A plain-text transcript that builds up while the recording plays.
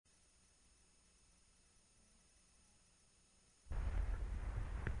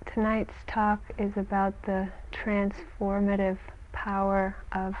Tonight's talk is about the transformative power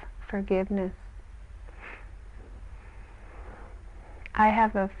of forgiveness. I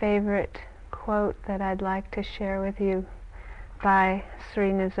have a favorite quote that I'd like to share with you by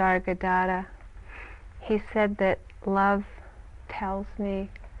Sri Nisargadatta. He said that love tells me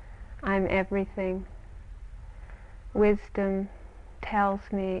I'm everything. Wisdom tells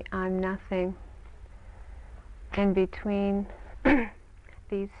me I'm nothing. And between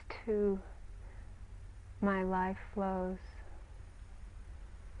these two, my life flows.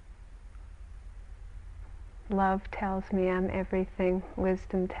 Love tells me I'm everything.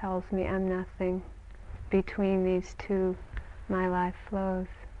 Wisdom tells me I'm nothing. Between these two, my life flows.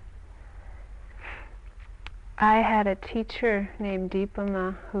 I had a teacher named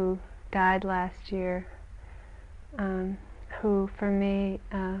Deepama who died last year, who for me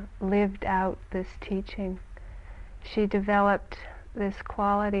lived out this teaching. She developed this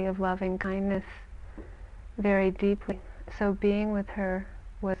quality of loving kindness very deeply. So being with her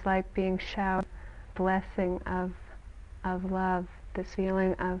was like being showered blessing of love, this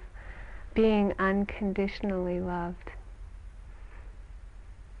feeling of being unconditionally loved.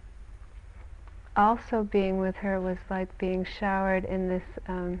 Also being with her was like being showered in this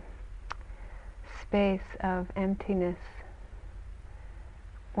space of emptiness.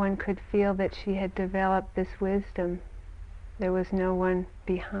 One could feel that she had developed this wisdom. There was no one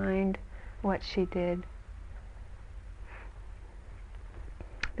behind what she did.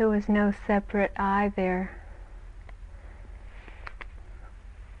 There was no separate I there.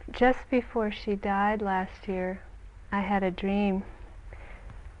 Just before she died last year, I had a dream,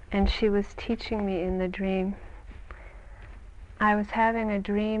 and she was teaching me in the dream. I was having a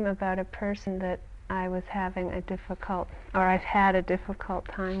dream about a person that I was having I've had a difficult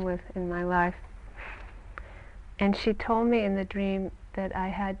time with in my life. And she told me in the dream that I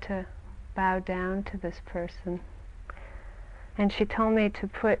had to bow down to this person. And she told me to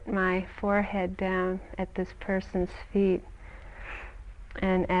put my forehead down at this person's feet.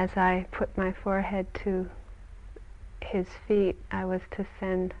 And as I put my forehead to his feet, I was to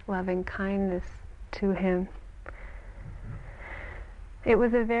send loving kindness to him. It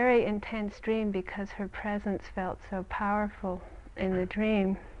was a very intense dream because her presence felt so powerful in the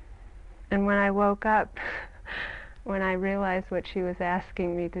dream. And when I woke up, when I realized what she was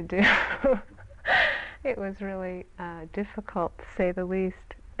asking me to do, it was really difficult, to say the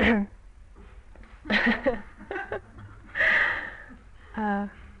least.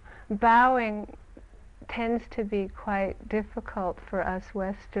 Bowing tends to be quite difficult for us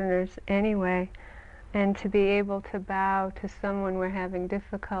Westerners anyway, and to be able to bow to someone we're having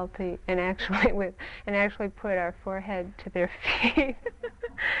difficulty and actually put our forehead to their feet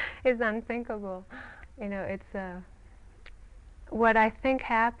is unthinkable. You know, it's what I think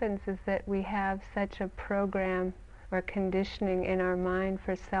happens is that we have such a program or conditioning in our mind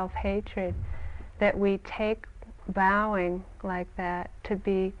for self-hatred that we take bowing like that to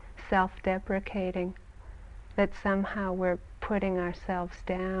be self-deprecating, that somehow we're putting ourselves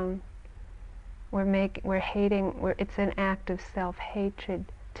down. It's an act of self-hatred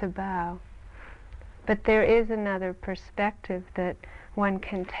to bow. But there is another perspective that one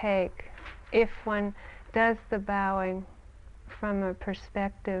can take if one does the bowing from a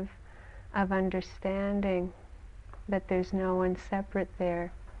perspective of understanding that there's no one separate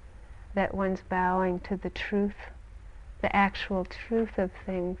there, that one's bowing to the truth, the actual truth of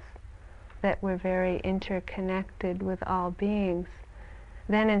things, that we're very interconnected with all beings.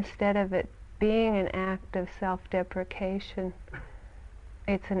 Then instead of it being an act of self-deprecation,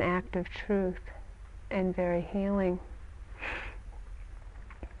 it's an act of truth and very healing.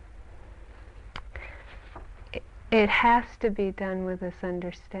 It has to be done with this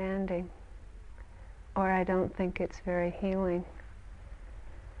understanding, or I don't think it's very healing.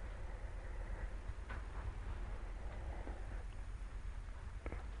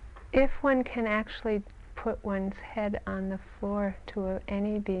 If one can actually put one's head on the floor to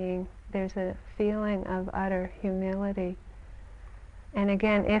any being, there's a feeling of utter humility. And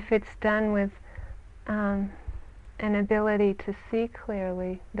again, if it's done with an ability to see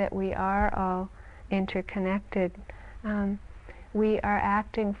clearly that we are all interconnected, we are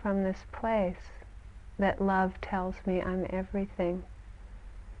acting from this place that love tells me I'm everything.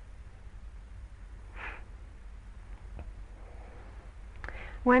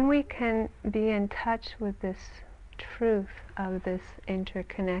 When we can be in touch with this truth of this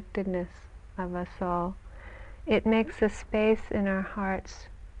interconnectedness of us all, it makes a space in our hearts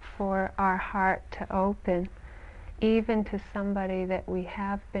for our heart to open, even to somebody that we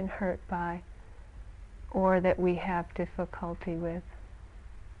have been hurt by or that we have difficulty with.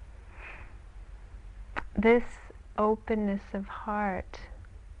 this openness of heart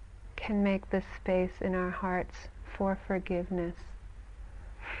can make the space in our hearts for forgiveness.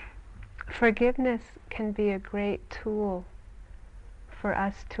 Forgiveness can be a great tool for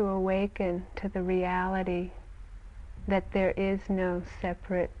us to awaken to the reality that there is no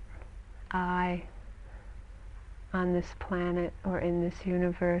separate I on this planet or in this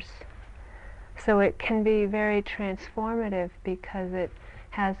universe. So it can be very transformative because it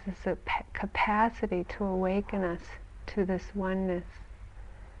has this capacity to awaken us to this oneness.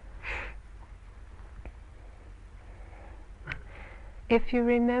 If you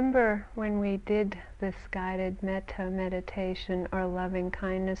remember when we did this guided metta meditation or loving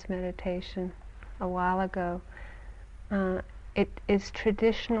kindness meditation a while ago, it is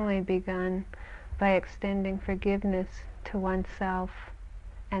traditionally begun by extending forgiveness to oneself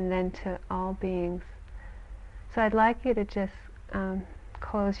and then to all beings. So I'd like you to just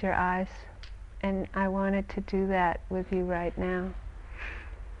close your eyes, and I wanted to do that with you right now.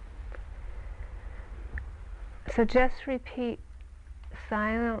 So just repeat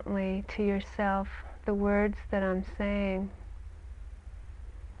silently to yourself the words that I'm saying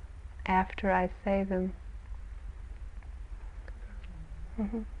after I say them.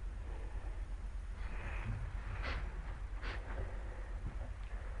 Mm-hmm.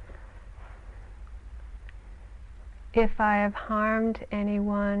 If I have harmed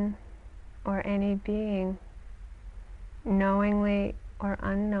anyone or any being, knowingly or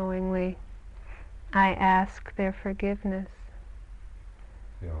unknowingly, I ask their forgiveness.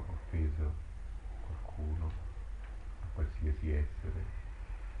 Se ho offeso qualcuno, qualsiasi essere,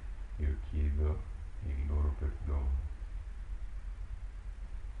 io chiedo il loro perdono.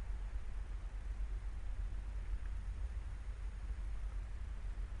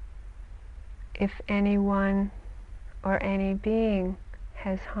 If anyone or any being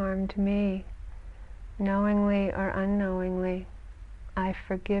has harmed me, knowingly or unknowingly, I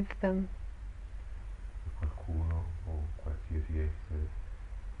forgive them. Qualcuno o qualsiasi essere,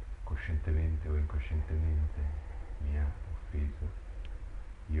 coscientemente o incoscientemente, mi ha offeso,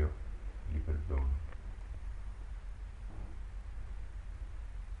 io gli perdono.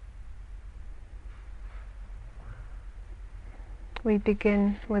 We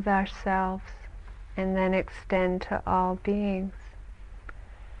begin with ourselves and then extend to all beings.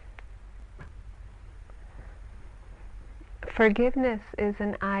 Forgiveness is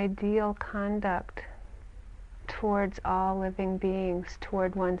an ideal conduct towards all living beings,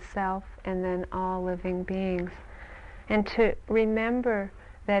 toward oneself and then all living beings. And to remember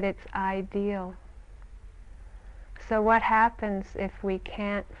that it's ideal. So what happens if we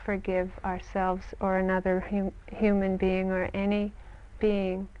can't forgive ourselves or another human being or any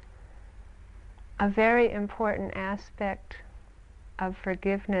being? A very important aspect of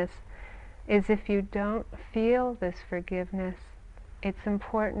forgiveness is if you don't feel this forgiveness, it's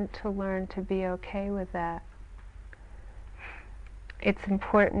important to learn to be okay with that. It's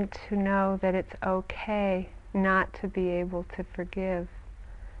important to know that it's okay not to be able to forgive.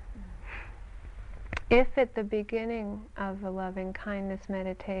 If at the beginning of a loving kindness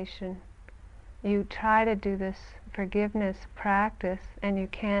meditation you try to do this forgiveness practice and you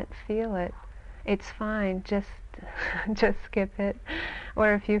can't feel it, it's fine, just skip it.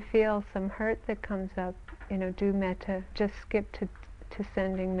 Or if you feel some hurt that comes up, do metta, just skip to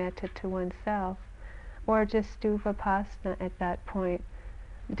sending metta to oneself. Or just do vipassana at that point.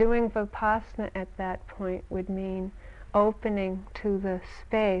 Doing vipassana at that point would mean opening to the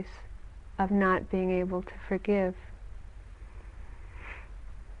space of not being able to forgive.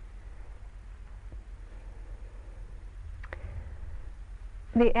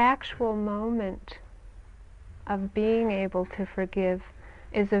 The actual moment of being able to forgive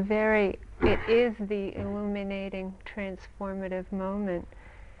is it is the illuminating, transformative moment.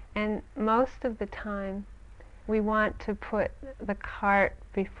 And most of the time, we want to put the cart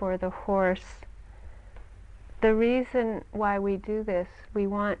before the horse. The reason why we do this, we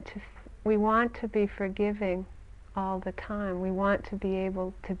want to be forgiving all the time. We want to be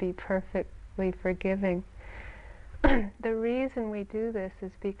able to be perfectly forgiving. The reason we do this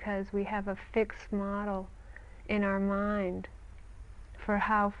is because we have a fixed model in our mind for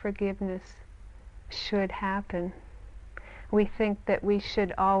how forgiveness should happen. We think that we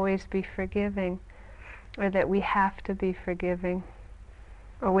should always be forgiving, or that we have to be forgiving,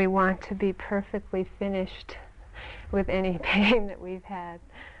 or we want to be perfectly finished with any pain that we've had.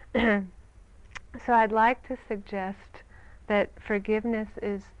 So I'd like to suggest that forgiveness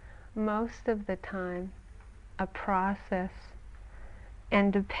is most of the time a process,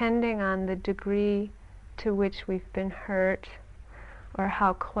 and depending on the degree to which we've been hurt or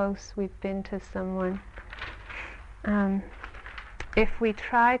how close we've been to someone. If we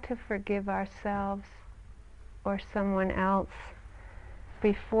try to forgive ourselves or someone else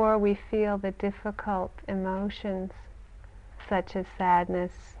before we feel the difficult emotions such as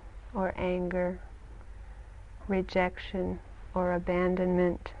sadness or anger, rejection or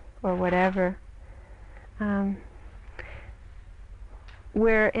abandonment or whatever,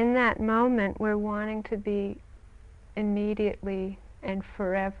 we're in that moment, we're wanting to be immediately and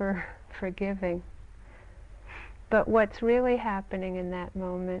forever forgiving. But what's really happening in that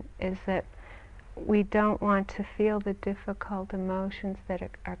moment is that we don't want to feel the difficult emotions that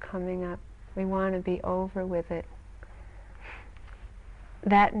are coming up. We want to be over with it.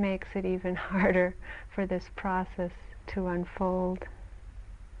 That makes it even harder for this process to unfold.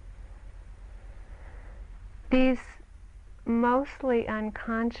 These mostly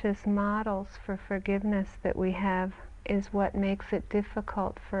unconscious models for forgiveness that we have is what makes it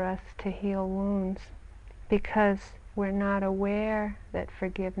difficult for us to heal wounds, because we're not aware that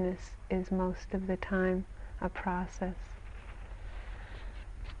forgiveness is most of the time a process.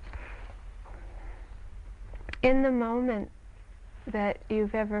 In the moment that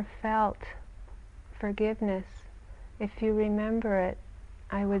you've ever felt forgiveness, if you remember it,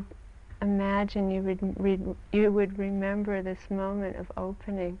 I would imagine you would remember this moment of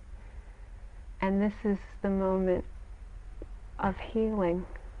opening, and this is the moment of healing.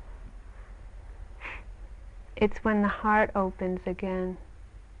 It's when the heart opens again.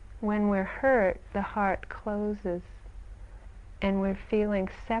 When we're hurt, the heart closes, and we're feeling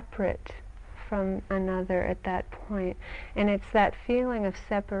separate from another at that point. And it's that feeling of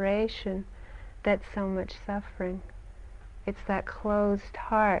separation that's so much suffering. It's that closed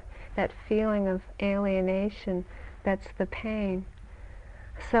heart, that feeling of alienation, that's the pain.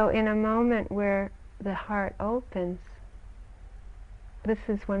 So in a moment where the heart opens, this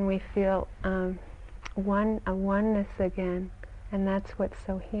is when we feel a oneness again, and that's what's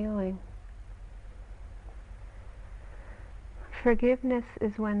so healing. Forgiveness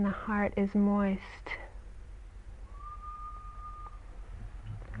is when the heart is moist.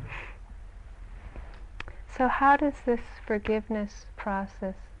 So how does this forgiveness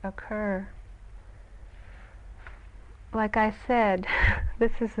process occur? Like I said,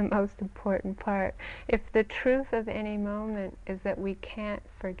 this is the most important part. If the truth of any moment is that we can't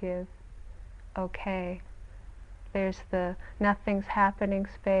forgive, okay, there's the nothing's happening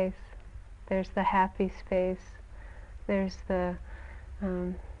space, there's the happy space, there's the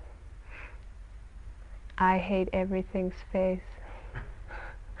I hate everything space,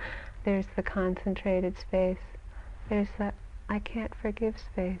 there's the concentrated space, there's the I can't forgive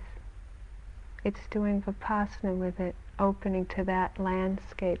space. It's doing vipassana with it, opening to that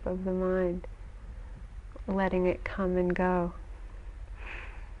landscape of the mind, letting it come and go.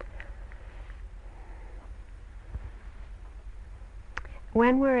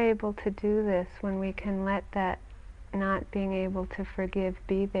 When we're able to do this, when we can let that not being able to forgive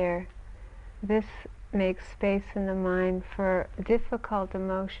be there, this makes space in the mind for difficult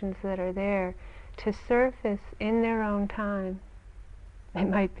emotions that are there to surface in their own time. It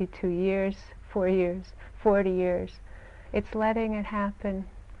might be 2 years, 4 years, 40 years. It's letting it happen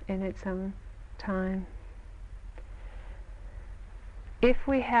in its own time. If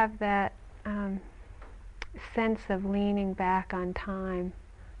we have that sense of leaning back on time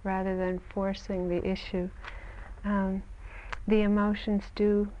rather than forcing the issue, the emotions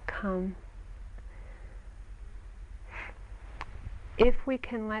do come. If we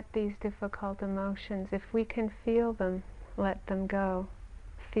can let these difficult emotions, if we can feel them, let them go.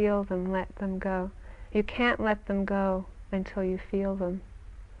 Feel them, let them go. You can't let them go until you feel them.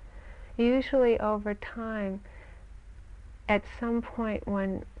 Usually over time, at some point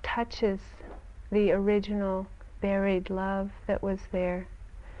one touches the original buried love that was there,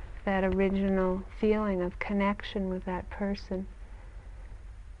 that original feeling of connection with that person.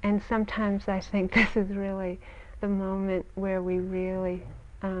 And sometimes I think this is really the moment where we really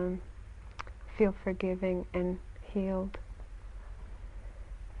feel forgiving and healed.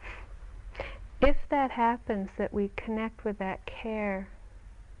 If that happens, that we connect with that care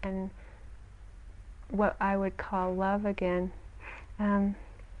and what I would call love again,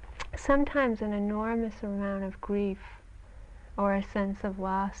 sometimes an enormous amount of grief or a sense of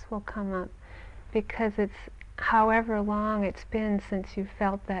loss will come up, because it's however long it's been since you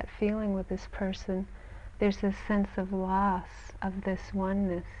felt that feeling with this person, there's this sense of loss of this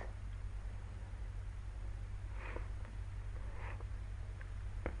oneness.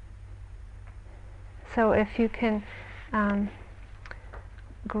 So if you can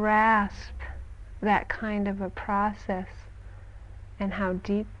grasp that kind of a process and how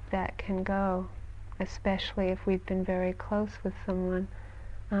deep that can go, especially if we've been very close with someone.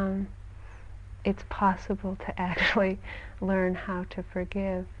 It's possible to actually learn how to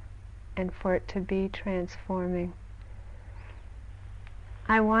forgive and for it to be transforming.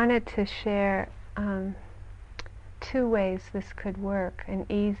 I wanted to share 2 ways this could work, an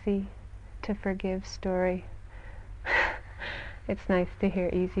easy to forgive story. It's nice to hear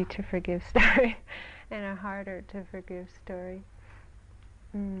easy to forgive story and a harder to forgive story.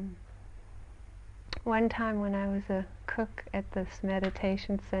 One time when I was a cook at this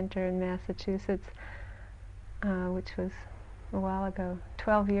meditation center in Massachusetts, which was a while ago,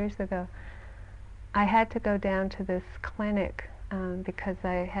 12 years ago, I had to go down to this clinic because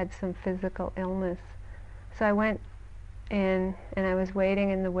I had some physical illness. So I went in and I was waiting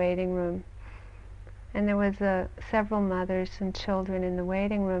in the waiting room. And there was several mothers and children in the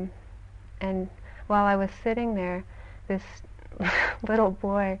waiting room. And while I was sitting there, this little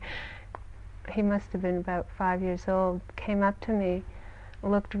boy, he must have been about 5 years old, came up to me,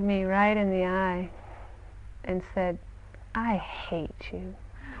 looked me right in the eye, and said, "I hate you."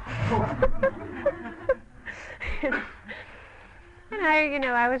 And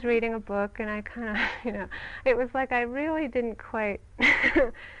I was reading a book, and I kind of, it was like I really didn't quite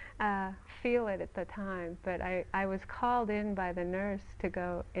feel it at the time, but I was called in by the nurse to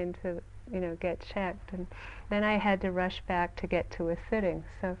go into, get checked, and then I had to rush back to get to a sitting.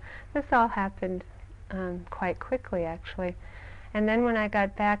 So this all happened quite quickly, actually. And then when I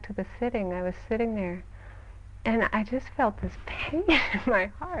got back to the sitting, I was sitting there, and I just felt this pain in my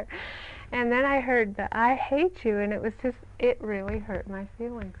heart. And then I heard the "I hate you," and it really hurt my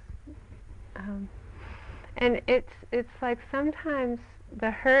feelings. And it's like sometimes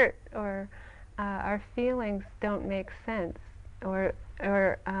the hurt or our feelings don't make sense, or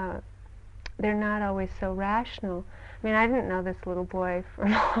they're not always so rational. I mean, I didn't know this little boy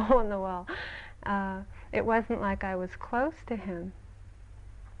from a hole in the wall. It wasn't like I was close to him.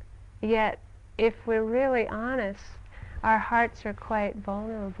 Yet, if we're really honest, our hearts are quite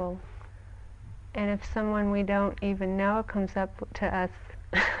vulnerable. And if someone we don't even know comes up to us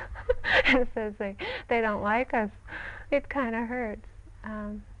and says they don't like us, it kind of hurts.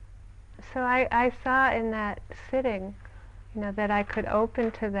 So I saw in that sitting, that I could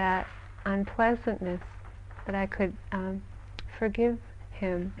open to that unpleasantness, that I could forgive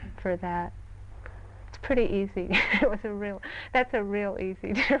him for that. It's pretty easy. That's a real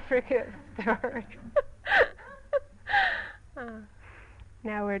easy to forgive story.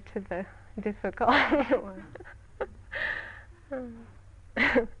 Now we're to the difficult one.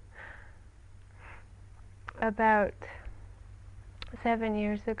 About 7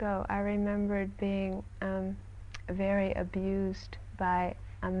 years ago, I remembered being very abused by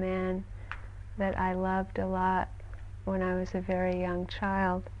a man that I loved a lot when I was a very young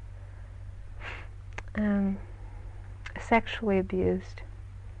child. Sexually abused.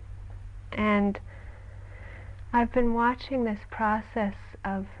 And I've been watching this process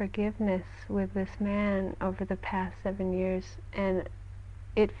of forgiveness with this man over the past 7 years, and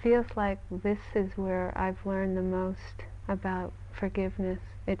it feels like this is where I've learned the most about forgiveness.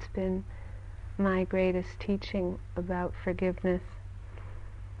 It's been my greatest teaching about forgiveness.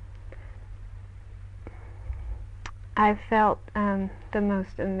 I felt the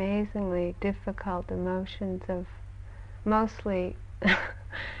most amazingly difficult emotions of mostly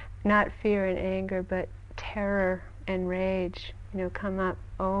not fear and anger, but terror and rage, come up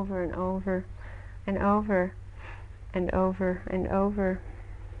over and over and over and over and over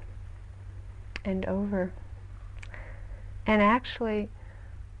and over. And actually,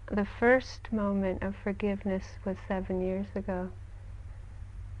 the first moment of forgiveness was 7 years ago.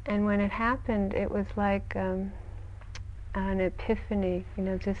 And when it happened, it was like an epiphany,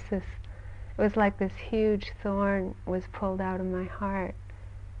 it was like this huge thorn was pulled out of my heart.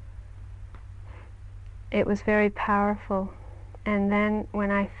 It was very powerful. And then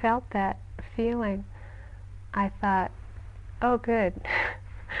when I felt that feeling, I thought, oh good.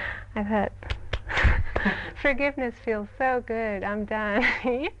 I thought, forgiveness feels so good, I'm done.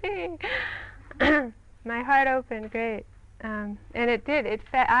 My heart opened, great. And it did.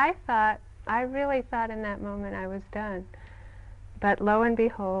 I really thought in that moment I was done. But lo and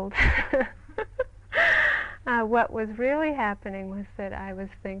behold, what was really happening was that I was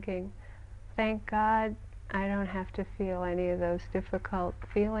thinking, thank God I don't have to feel any of those difficult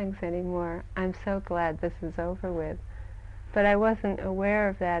feelings anymore. I'm so glad this is over with. But I wasn't aware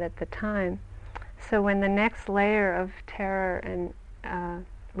of that at the time. So when the next layer of terror and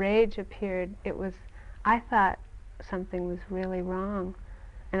rage appeared, I thought something was really wrong.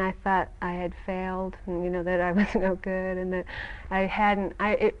 and I thought I had failed, and that I was no good, and that I hadn't.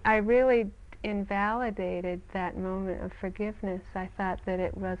 I really invalidated that moment of forgiveness. I thought that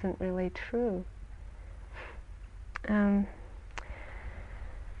it wasn't really true.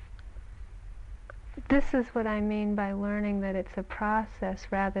 This is what I mean by learning that it's a process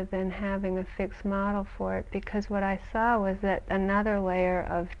rather than having a fixed model for it, because what I saw was that another layer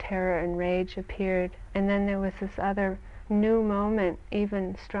of terror and rage appeared, and then there was this other new moment,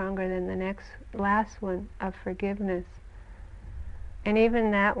 even stronger than the last one, of forgiveness. And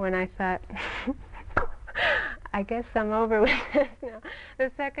even that one I thought, I guess I'm over with this now.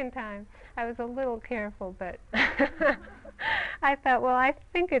 The second time, I was a little careful, but I thought, well, I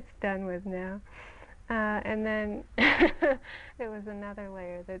think it's done with now. And then there was another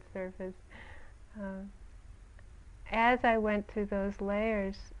layer that surfaced. As I went through those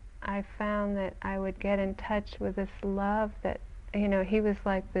layers, I found that I would get in touch with this love that, he was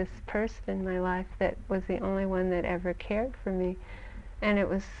like this person in my life that was the only one that ever cared for me. And it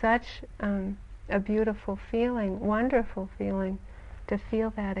was such a beautiful feeling, wonderful feeling, to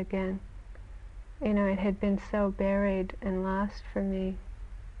feel that again. It had been so buried and lost for me,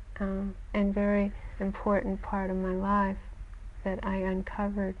 and very important part of my life that I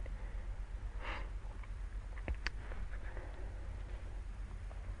uncovered.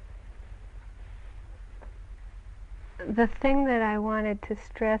 The thing that I wanted to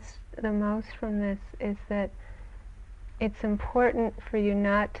stress the most from this is that it's important for you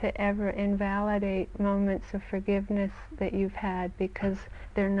not to ever invalidate moments of forgiveness that you've had, because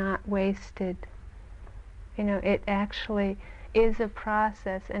they're not wasted. It actually is a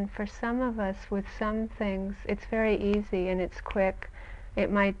process, and for some of us, with some things, it's very easy and it's quick.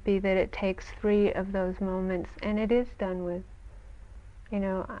 It might be that it takes 3 of those moments, and it is done with.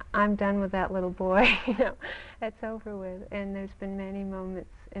 I'm done with that little boy, that's over with. And there's been many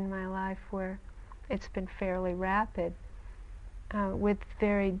moments in my life where it's been fairly rapid, with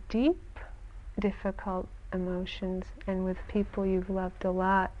very deep, difficult emotions, and with people you've loved a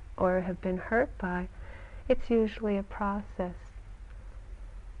lot or have been hurt by. It's usually a process,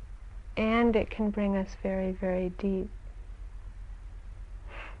 and it can bring us very, very deep.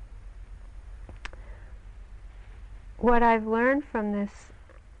 What I've learned from this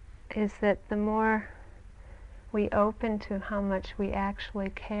is that the more we open to how much we actually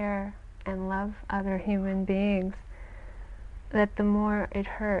care and love other human beings, that the more it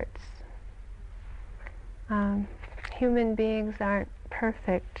hurts. Human beings aren't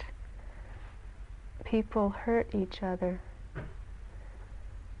perfect. People hurt each other.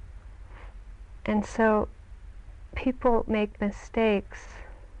 And so people make mistakes.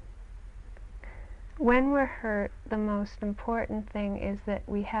 When we're hurt, the most important thing is that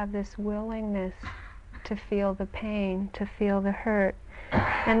we have this willingness to feel the pain, to feel the hurt.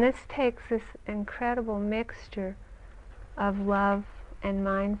 And this takes this incredible mixture of love and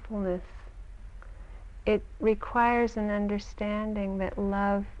mindfulness. It requires an understanding that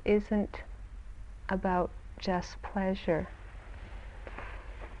love isn't about just pleasure.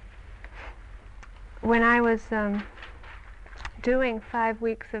 When I was doing 5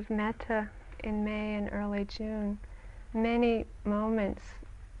 weeks of metta in May and early June, many moments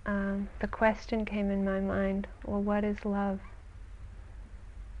the question came in my mind, well, what is love?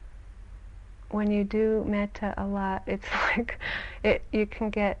 When you do metta a lot, it's like you can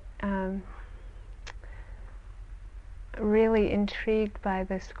get really intrigued by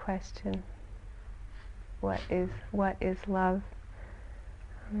this question. What is love?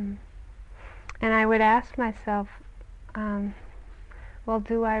 And I would ask myself, well,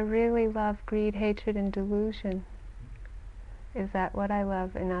 do I really love greed, hatred, and delusion? Is that what I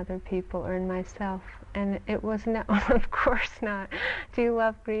love in other people or in myself? And it was no, of course not. Do you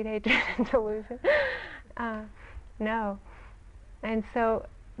love greed, hatred, and delusion? No. And so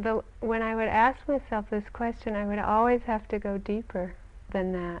when I would ask myself this question, I would always have to go deeper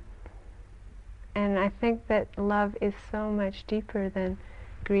than that. And I think that love is so much deeper than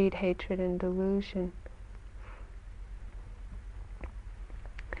greed, hatred, and delusion.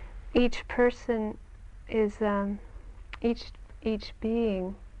 Each person is, each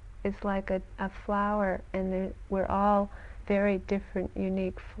being is like a flower, and we're all very different,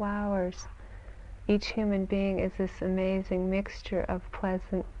 unique flowers. Each human being is this amazing mixture of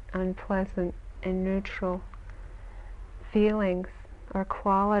pleasant, unpleasant, and neutral feelings or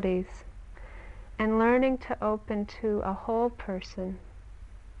qualities. And learning to open to a whole person,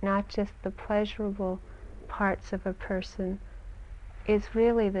 not just the pleasurable parts of a person, is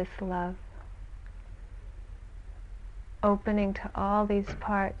really this love. Opening to all these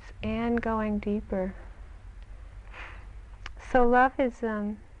parts and going deeper. So love is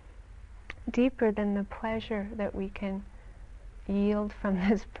deeper than the pleasure that we can yield from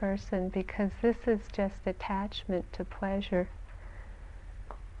this person, because this is just attachment to pleasure.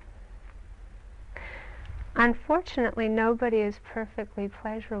 Unfortunately, nobody is perfectly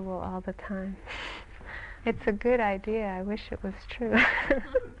pleasurable all the time. It's a good idea. I wish it was true.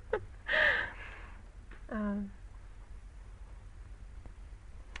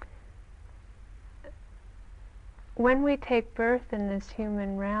 When we take birth in this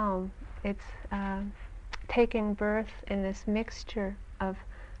human realm, it's taking birth in this mixture of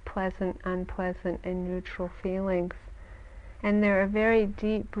pleasant, unpleasant, and neutral feelings. And there are very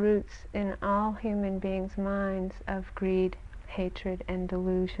deep roots in all human beings' minds of greed, hatred, and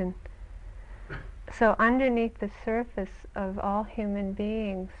delusion. So underneath the surface of all human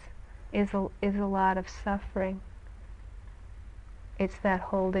beings is a lot of suffering. It's that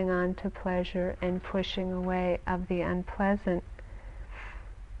holding on to pleasure and pushing away of the unpleasant.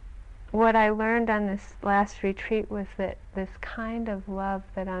 What I learned on this last retreat was that this kind of love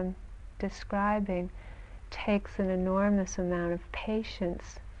that I'm describing takes an enormous amount of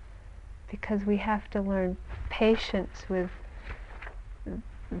patience, because we have to learn patience with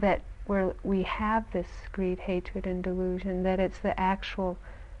that, where we have this greed, hatred, and delusion, that it's the actual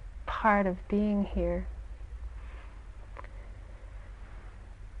part of being here.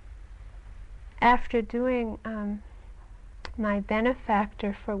 After doing my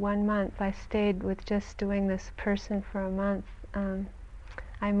benefactor for 1 month, I stayed with just doing this person for a month.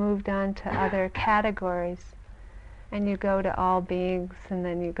 I moved on to other categories, and you go to all beings, and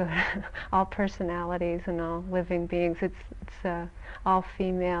then you go to all personalities and all living beings. It's all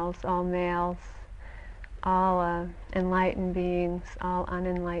females, all males, all enlightened beings, all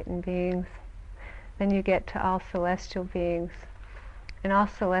unenlightened beings. Then you get to all celestial beings. And all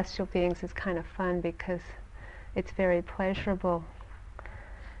celestial beings is kind of fun because it's very pleasurable.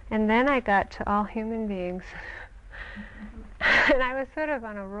 And then I got to all human beings. And I was sort of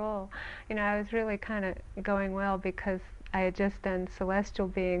on a roll. You know, I was really kind of going well because I had just done celestial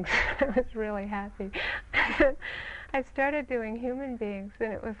beings. I was really happy. I started doing human beings,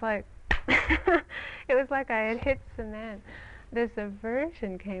 and it was like it was like I had hit cement. This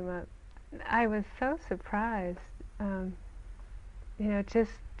aversion came up. I was so surprised. You know,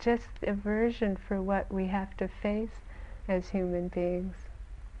 just aversion for what we have to face as human beings,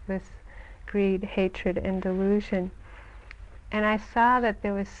 this greed, hatred, and delusion. And I saw that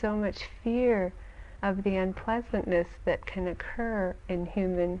there was so much fear of the unpleasantness that can occur in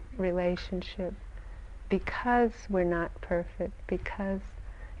human relationship because we're not perfect, because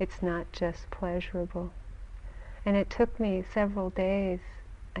it's not just pleasurable. And it took me several days.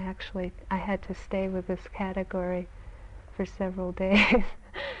 Actually, I had to stay with this category for several days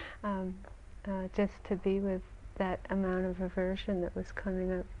just to be with that amount of aversion that was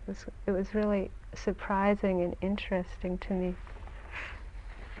coming up. It was really surprising and interesting to me.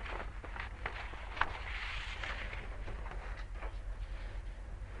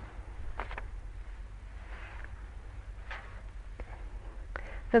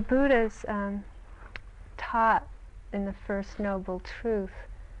 The Buddhas taught in the First Noble Truth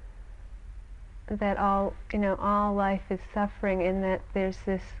that all life is suffering, and that there's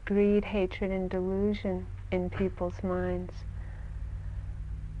this greed, hatred, and delusion in people's minds.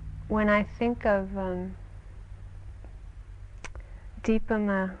 When I think of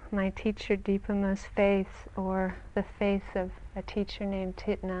Dipama, my teacher Dipama's face, or the face of a teacher named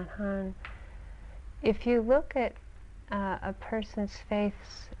Thich Nhat Hanh, if you look at a person's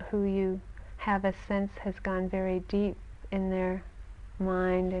face who you have a sense has gone very deep in their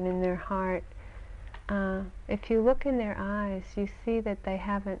mind and in their heart, if you look in their eyes, you see that they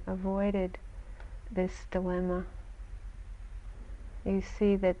haven't avoided this dilemma. You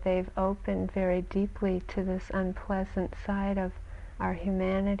see that they've opened very deeply to this unpleasant side of our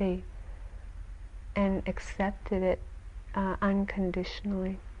humanity and accepted it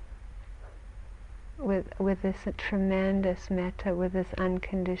unconditionally with this tremendous metta, with this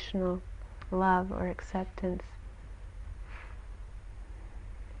unconditional love or acceptance.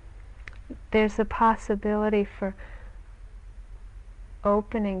 There's a possibility for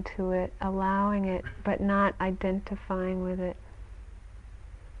opening to it, allowing it, but not identifying with it.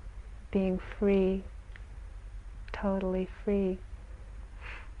 Being free, totally free.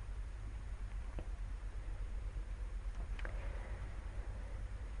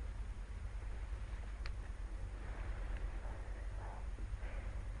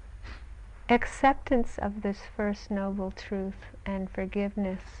 Acceptance of this First Noble Truth and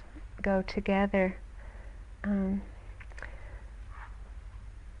forgiveness go together.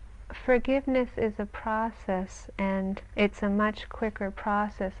 Forgiveness is a process, and it's a much quicker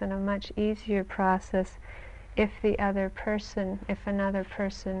process and a much easier process if another person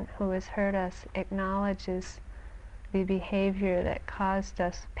who has hurt us acknowledges the behavior that caused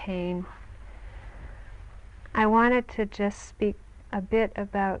us pain. I wanted to just speak a bit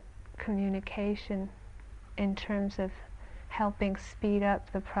about communication in terms of helping speed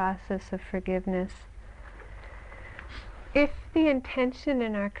up the process of forgiveness. If the intention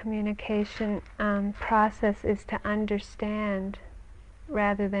in our communication process is to understand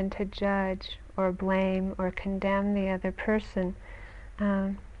rather than to judge or blame or condemn the other person,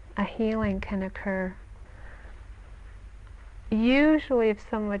 a healing can occur. Usually if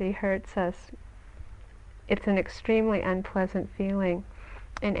somebody hurts us, it's an extremely unpleasant feeling,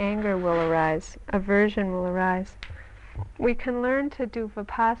 and anger will arise, aversion will arise. We can learn to do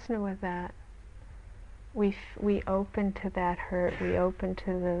vipassana with that. We open to that hurt, we open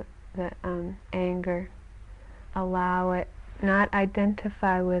to the anger, allow it, not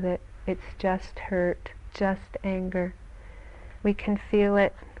identify with it. It's just hurt, just anger. We can feel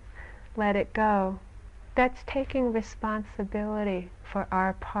it, let it go. That's taking responsibility for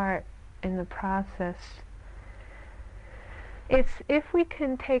our part in the process. It's if we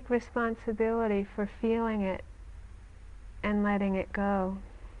can take responsibility for feeling it and letting it go,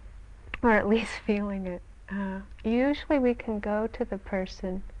 or at least feeling it. Usually we can go to the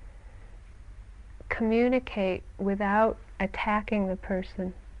person, communicate without attacking the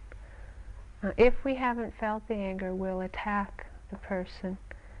person. If we haven't felt the anger, we'll attack the person.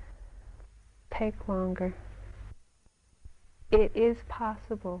 Take longer. It is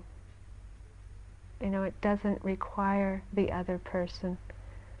possible. It doesn't require the other person.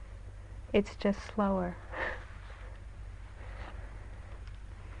 It's just slower.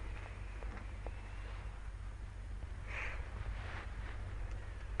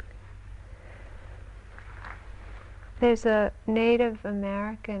 There's a Native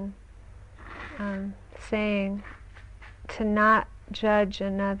American saying to not judge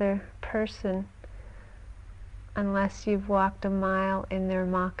another person unless you've walked a mile in their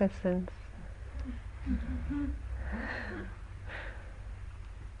moccasins.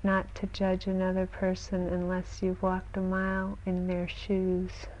 Not to judge another person unless you've walked a mile in their shoes.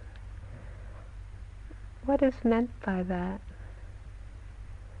 What is meant by that?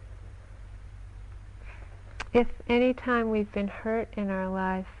 If any time we've been hurt in our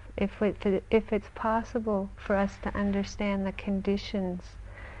life, if it's possible for us to understand the conditions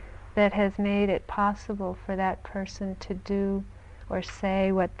that has made it possible for that person to do or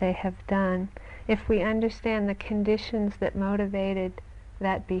say what they have done, if we understand the conditions that motivated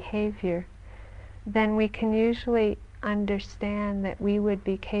that behavior, then we can usually understand that we would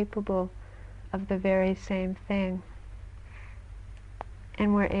be capable of the very same thing.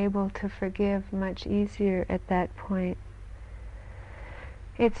 And we're able to forgive much easier at that point.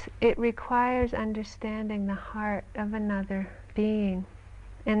 It requires understanding the heart of another being.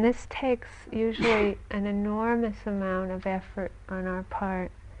 And this takes usually an enormous amount of effort on our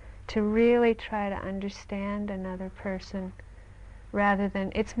part to really try to understand another person, rather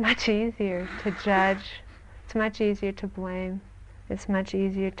than, it's much easier to judge, it's much easier to blame, it's much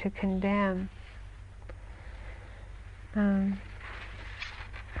easier to condemn.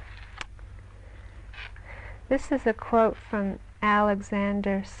 This is a quote from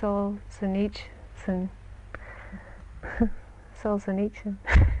Alexander Solzhenitsyn.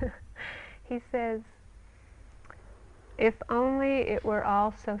 He says, "If only it were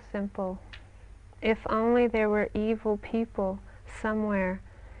all so simple. If only there were evil people somewhere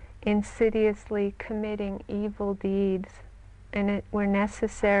insidiously committing evil deeds, and it were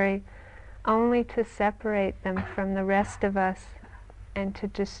necessary only to separate them from the rest of us and to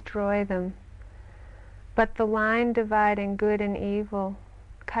destroy them. But the line dividing good and evil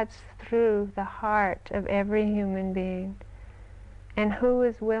cuts through the heart of every human being, and who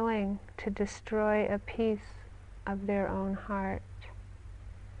is willing to destroy a piece of their own heart?"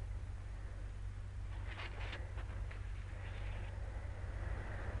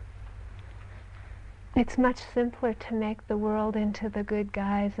 It's much simpler to make the world into the good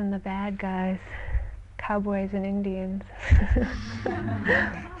guys and the bad guys, cowboys and Indians.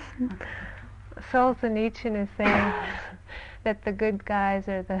 Solzhenitsyn is saying that the good guys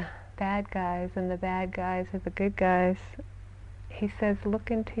are the bad guys and the bad guys are the good guys. He says, look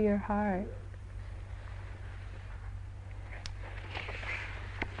into your heart.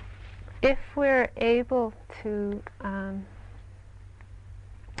 If we're able to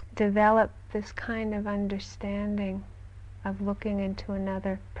develop this kind of understanding of looking into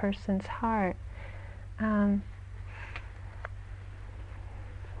another person's heart,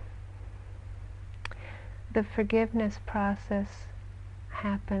 the forgiveness process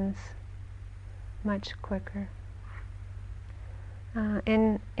happens much quicker.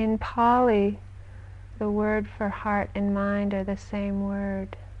 In Pali, the word for heart and mind are the same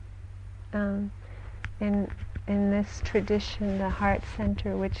word. In this tradition, the heart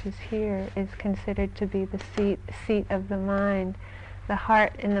center, which is here, is considered to be the seat of the mind. The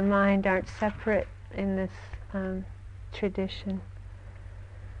heart and the mind aren't separate in this tradition.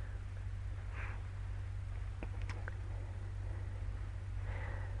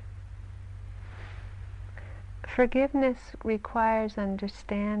 Forgiveness requires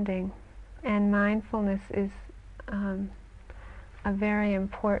understanding, and mindfulness is a very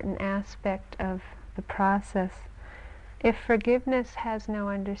important aspect of the process. If forgiveness has no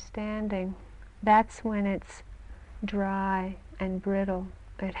understanding, that's when it's dry and brittle.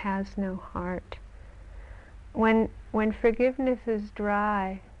 It has no heart. When forgiveness is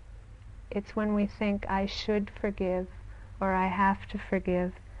dry, it's when we think I should forgive or I have to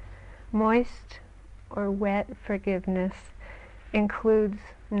forgive. Moist or wet forgiveness includes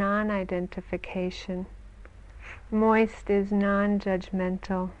non-identification. Moist is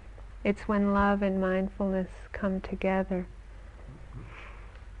non-judgmental. It's when love and mindfulness come together.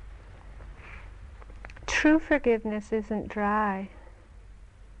 True forgiveness isn't dry.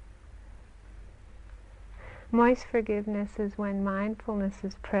 Moist forgiveness is when mindfulness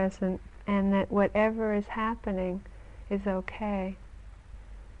is present and that whatever is happening is okay.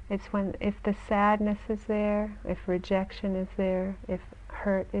 It's when, if the sadness is there, if rejection is there, if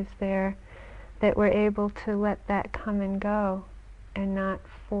hurt is there, that we're able to let that come and go and not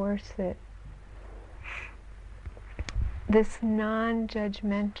force it. This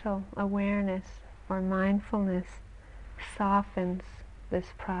non-judgmental awareness or mindfulness softens this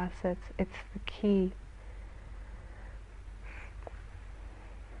process. It's the key.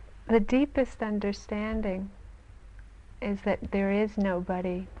 The deepest understanding is that there is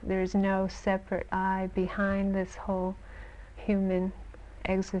nobody, there is no separate I behind this whole human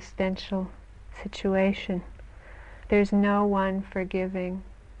existential situation. There's no one forgiving.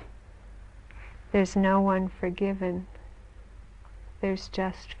 There's no one forgiven. There's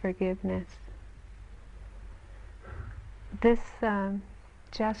just forgiveness. This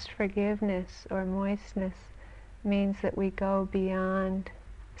just forgiveness or moistness means that we go beyond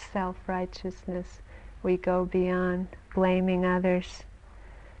self-righteousness. We go beyond blaming others,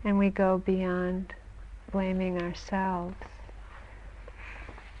 and we go beyond blaming ourselves.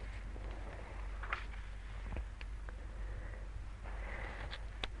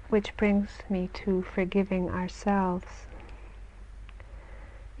 Which brings me to forgiving ourselves.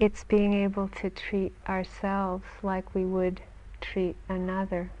 It's being able to treat ourselves like we would treat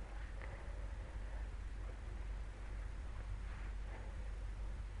another.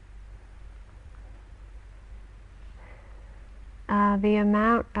 The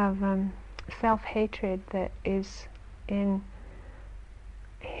amount of self-hatred that is in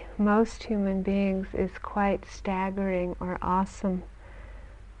most human beings is quite staggering or awesome.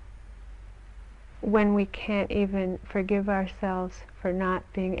 When we can't even forgive ourselves for not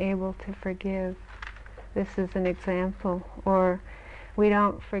being able to forgive. This is an example. Or we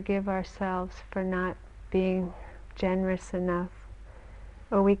don't forgive ourselves for not being generous enough.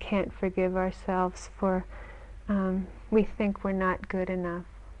 Or we can't forgive ourselves for we think we're not good enough,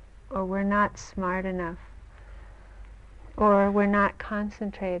 or we're not smart enough, or we're not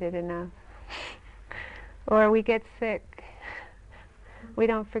concentrated enough, or we get sick. We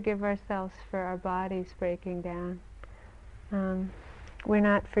don't forgive ourselves for our bodies breaking down. We're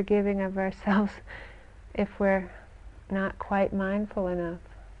not forgiving of ourselves if we're not quite mindful enough.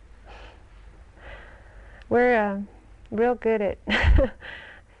 We're real good at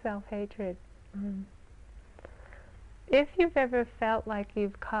self-hatred. If you've ever felt like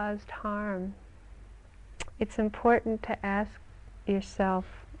you've caused harm, it's important to ask yourself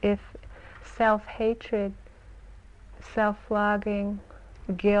if self-hatred, self-flogging,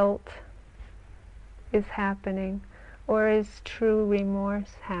 guilt is happening, or is true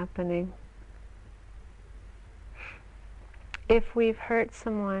remorse happening. If we've hurt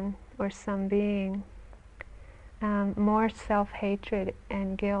someone or some being, more self-hatred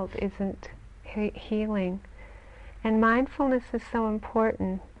and guilt isn't healing. And mindfulness is so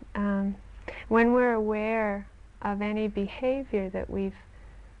important. When we're aware of any behavior that we've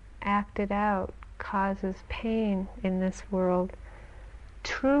acted out causes pain in this world,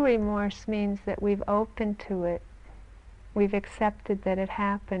 true remorse means that we've opened to it. We've accepted that it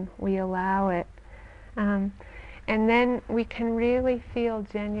happened. We allow it. And then we can really feel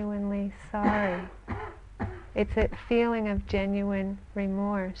genuinely sorry. It's a feeling of genuine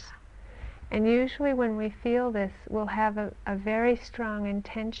remorse. And usually when we feel this, we'll have a very strong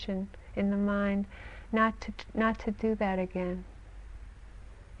intention in the mind not to do that again.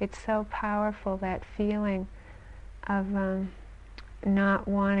 It's so powerful, that feeling of not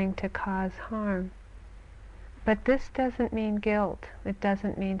wanting to cause harm. But this doesn't mean guilt. It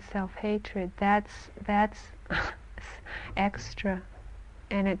doesn't mean self-hatred. That's extra,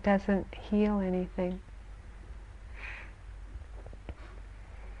 and it doesn't heal anything.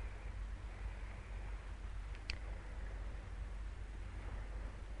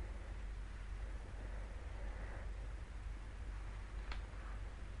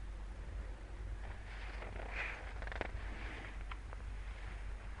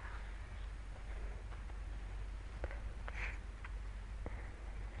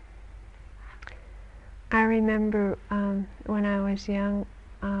 I remember when I was young,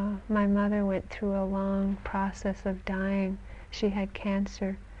 my mother went through a long process of dying. She had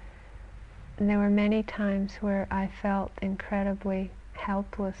cancer. And there were many times where I felt incredibly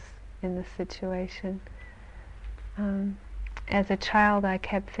helpless in the situation. As a child, I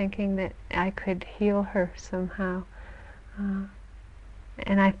kept thinking that I could heal her somehow.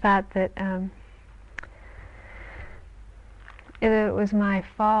 And I thought that it was my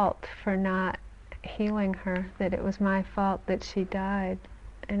fault for not healing her, that it was my fault that she died.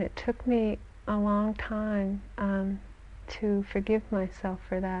 And it took me a long time to forgive myself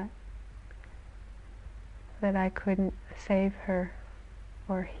for that I couldn't save her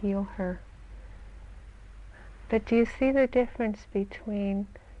or heal her. But do you see the difference between,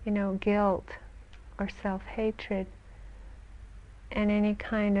 guilt or self-hatred and any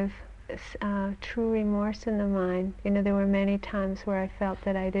kind of true remorse in the mind? There were many times where I felt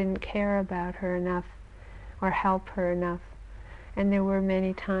that I didn't care about her enough or help her enough. And there were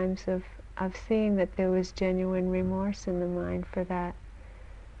many times of seeing that there was genuine remorse in the mind for that.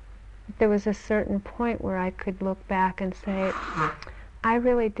 There was a certain point where I could look back and say, I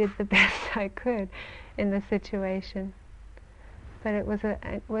really did the best I could in the situation. But it was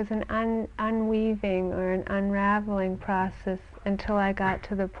an unweaving or an unraveling process until I got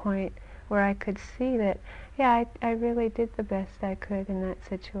to the point where I could see that, yeah, I really did the best I could in that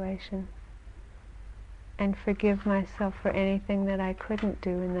situation, and forgive myself for anything that I couldn't do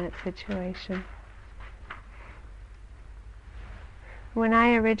in that situation. When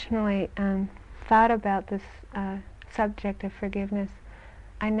I originally thought about this subject of forgiveness,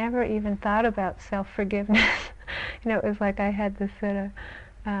 I never even thought about self-forgiveness. It was like I had this sort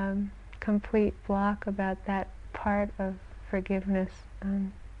of complete block about that part of forgiveness.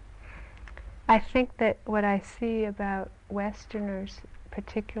 I think that what I see about Westerners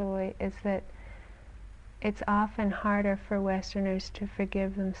particularly is that it's often harder for Westerners to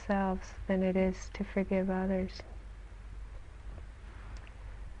forgive themselves than it is to forgive others.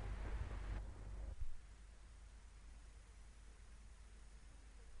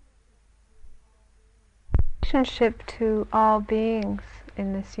 Relationship to all beings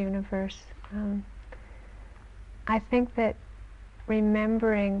in this universe. I think that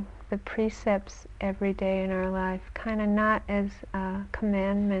remembering the precepts every day in our life, kind of not as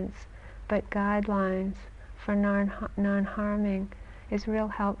commandments, but guidelines for non-harming, is real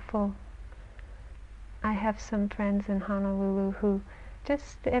helpful. I have some friends in Honolulu who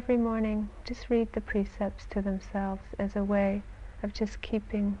just every morning just read the precepts to themselves as a way of just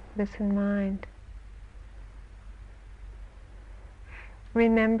keeping this in mind.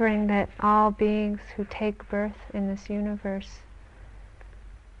 Remembering that all beings who take birth in this universe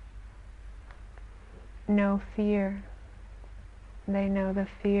know fear. They know the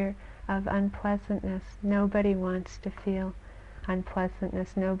fear of unpleasantness. Nobody wants to feel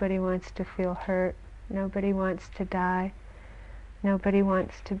unpleasantness. Nobody wants to feel hurt. Nobody wants to die. Nobody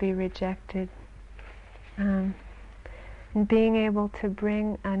wants to be rejected. And being able to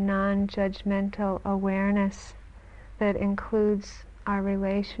bring a non-judgmental awareness that includes our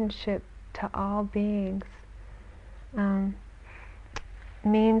relationship to all beings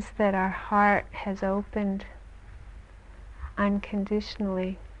means that our heart has opened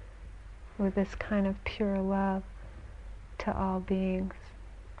unconditionally with this kind of pure love to all beings.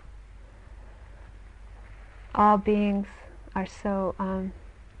 All beings are so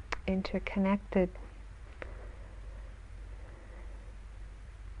interconnected.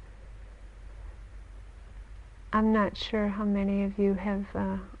 I'm not sure how many of you have,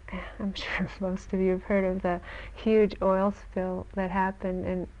 I'm sure most of you have heard of the huge oil spill that happened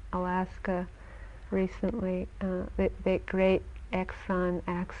in Alaska recently, the great Exxon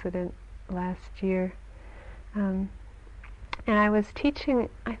accident last year. And I was teaching,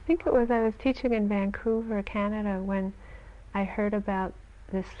 I was teaching in Vancouver, Canada, when I heard about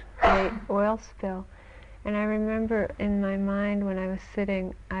this great oil spill. And I remember in my mind when I was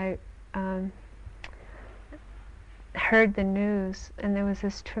sitting, I heard the news, and there was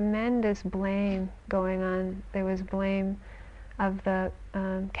this tremendous blame going on. There was blame of the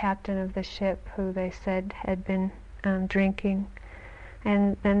captain of the ship, who they said had been drinking.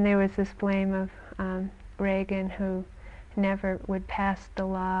 And then there was this blame of Reagan, who never would pass the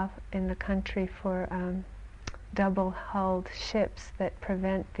law in the country for double-hulled ships that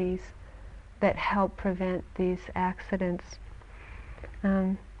help prevent these accidents.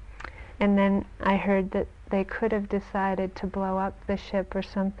 And then I heard that they could have decided to blow up the ship or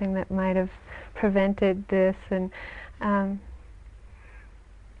something that might have prevented this. And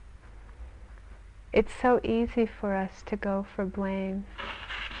it's so easy for us to go for blame.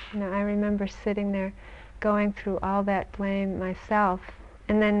 I remember sitting there going through all that blame myself,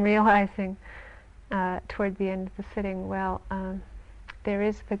 and then realizing toward the end of the sitting, well, there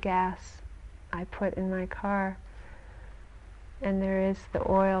is the gas I put in my car, and there is the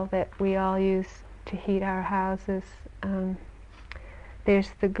oil that we all use to heat our houses. There's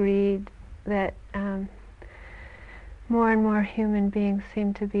the greed that more and more human beings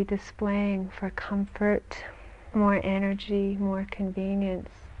seem to be displaying for comfort, more energy, more convenience.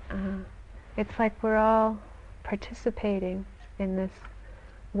 It's like we're all participating in this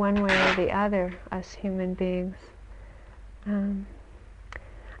one way or the other, us human beings. I'm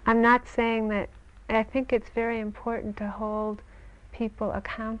not saying that. I think it's very important to hold people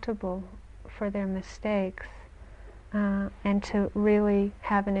accountable for their mistakes, and to really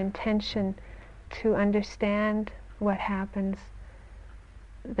have an intention to understand what happens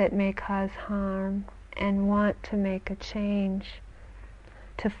that may cause harm and want to make a change,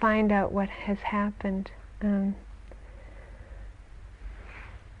 to find out what has happened.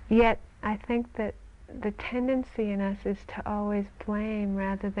 Yet I think that the tendency in us is to always blame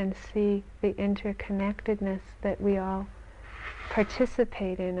rather than see the interconnectedness that we all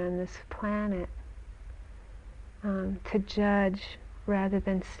participate in on this planet, to judge rather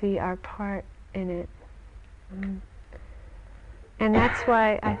than see our part in it. And that's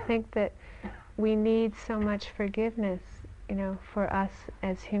why I think that we need so much forgiveness, for us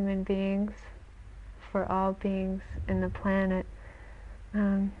as human beings, for all beings in the planet,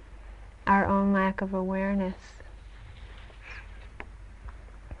 our own lack of awareness.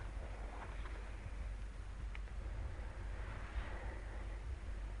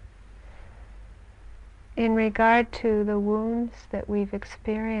 In regard to the wounds that we've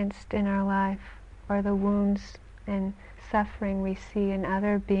experienced in our life, or the wounds and suffering we see in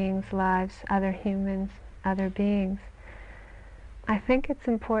other beings' lives, other humans, other beings, I think it's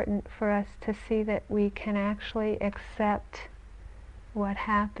important for us to see that we can actually accept what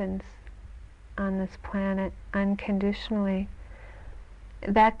happens on this planet unconditionally.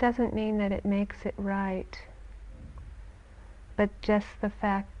 That doesn't mean that it makes it right, but just the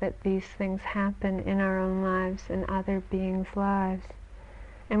fact that these things happen in our own lives and other beings' lives.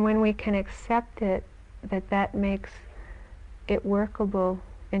 And when we can accept it, that makes it workable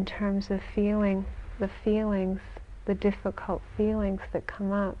in terms of feeling the feelings, the difficult feelings that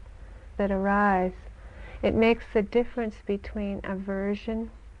come up, that arise. It makes the difference between aversion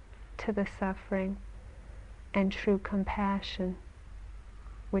to the suffering and true compassion,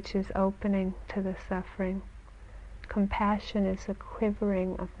 which is opening to the suffering. Compassion is a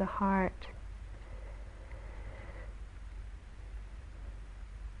quivering of the heart.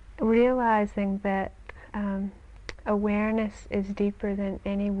 Realizing that awareness is deeper than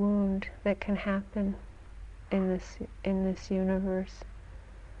any wound that can happen in this universe,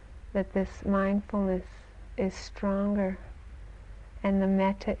 that this mindfulness is stronger, and the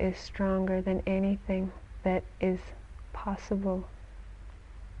metta is stronger than anything that is possible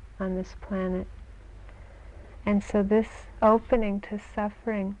on this planet. And so this opening to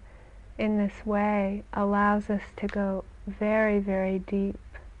suffering in this way allows us to go very, very deep.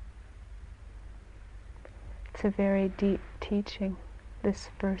 It's a very deep teaching, this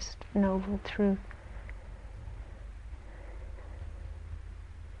first noble truth.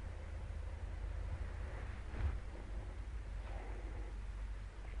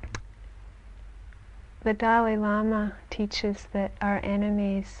 The Dalai Lama teaches that our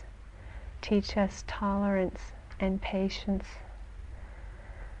enemies teach us tolerance and patience.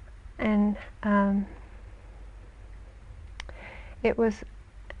 And it was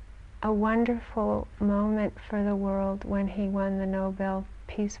a wonderful moment for the world when he won the Nobel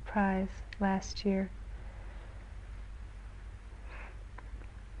Peace Prize last year.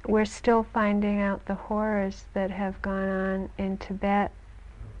 We're still finding out the horrors that have gone on in Tibet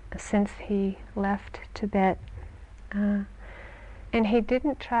since he left Tibet. And he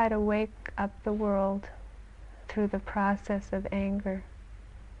didn't try to wake up the world through the process of anger,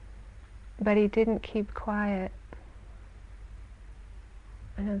 but he didn't keep quiet.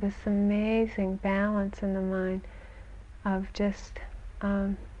 You know, this amazing balance in the mind of just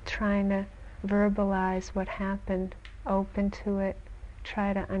trying to verbalize what happened, open to it,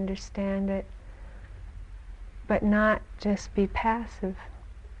 try to understand it, but not just be passive.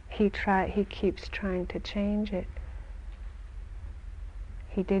 He keeps trying to change it.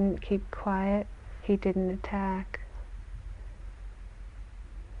 He didn't keep quiet. He didn't attack.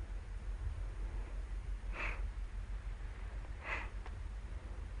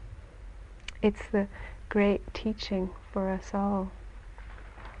 It's the great teaching for us all.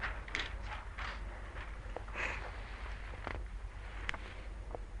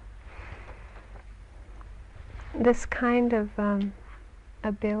 This kind of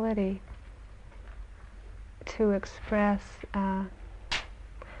ability to express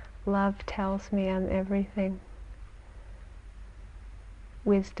love tells me I'm everything.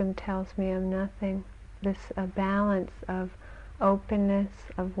 Wisdom tells me I'm nothing. This balance of openness,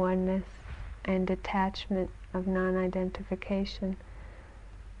 of oneness, and detachment, of non-identification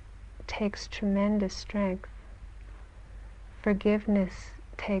takes tremendous strength. Forgiveness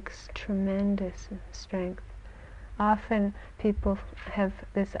takes tremendous strength. Often people have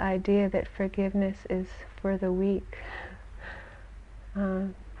this idea that forgiveness is for the weak.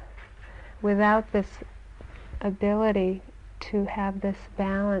 Without this ability to have this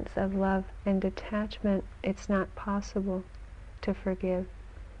balance of love and detachment, it's not possible to forgive.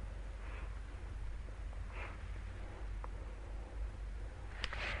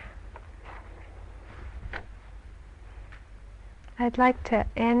 I'd like to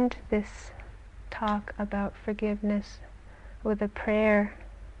end this talk about forgiveness with a prayer.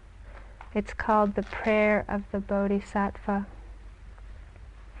 It's called the Prayer of the Bodhisattva.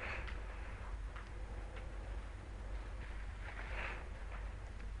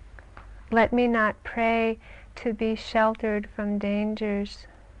 Let me not pray to be sheltered from dangers,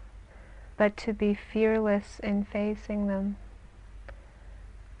 but to be fearless in facing them.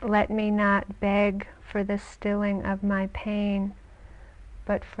 Let me not beg for the stilling of my pain,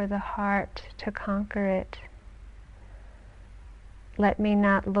 but for the heart to conquer it. Let me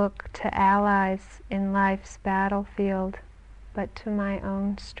not look to allies in life's battlefield, but to my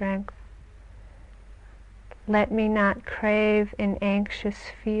own strength. Let me not crave in anxious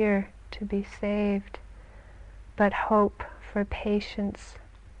fear to be saved, but hope for patience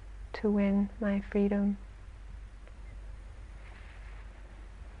to win my freedom.